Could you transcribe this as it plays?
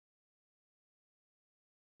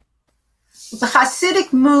The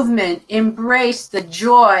Hasidic movement embraced the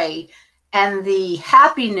joy and the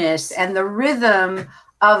happiness and the rhythm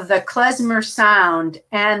of the Klezmer sound,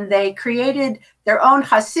 and they created their own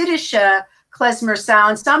Hasidic Klezmer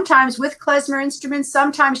sound, sometimes with Klezmer instruments,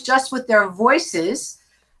 sometimes just with their voices,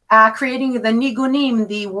 creating the nigunim,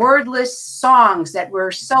 the wordless songs that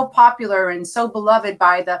were so popular and so beloved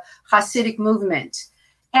by the Hasidic movement.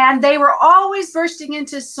 And they were always bursting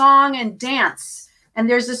into song and dance. And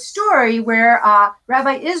there's a story where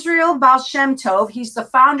Rabbi Israel Baal Shem Tov, he's the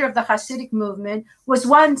founder of the Hasidic movement, was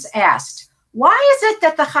once asked, why is it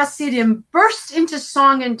that the Hasidim burst into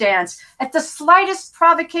song and dance at the slightest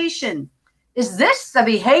provocation? Is this the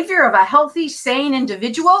behavior of a healthy, sane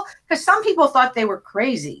individual? Because some people thought they were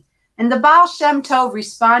crazy. And the Baal Shem Tov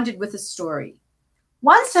responded with a story.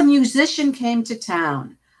 Once a musician came to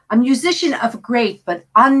town, a musician of great but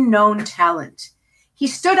unknown talent. He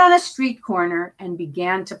stood on a street corner and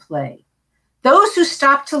began to play. Those who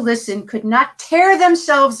stopped to listen could not tear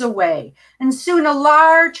themselves away, and soon a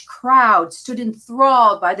large crowd stood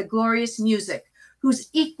enthralled by the glorious music, whose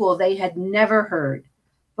equal they had never heard.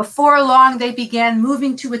 Before long, they began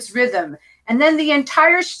moving to its rhythm, and then the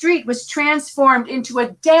entire street was transformed into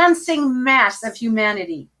a dancing mass of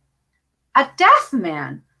humanity. A deaf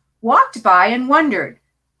man walked by and wondered,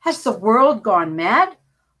 has the world gone mad?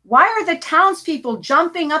 Why are the townspeople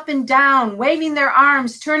jumping up and down, waving their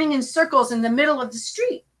arms, turning in circles in the middle of the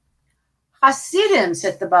street? Hasidim,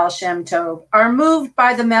 said the Baal Shem Tov, are moved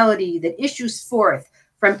by the melody that issues forth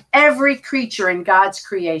from every creature in God's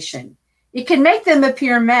creation. It can make them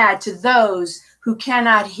appear mad to those who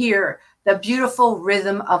cannot hear the beautiful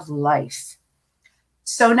rhythm of life.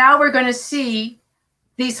 So now we're going to see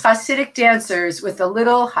these Hasidic dancers with a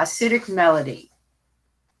little Hasidic melody.